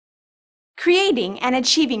Creating and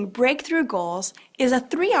achieving breakthrough goals is a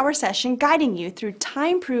 3-hour session guiding you through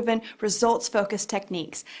time-proven, results-focused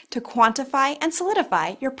techniques to quantify and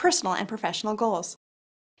solidify your personal and professional goals.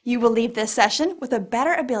 You will leave this session with a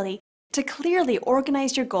better ability to clearly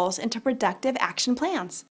organize your goals into productive action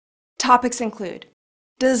plans. Topics include: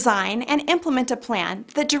 design and implement a plan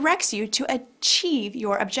that directs you to achieve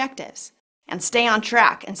your objectives and stay on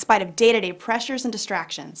track in spite of day-to-day pressures and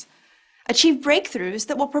distractions. Achieve breakthroughs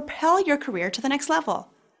that will propel your career to the next level.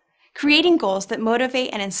 Creating goals that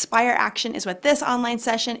motivate and inspire action is what this online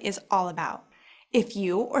session is all about. If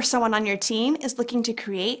you or someone on your team is looking to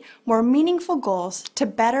create more meaningful goals to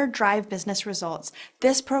better drive business results,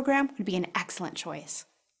 this program would be an excellent choice.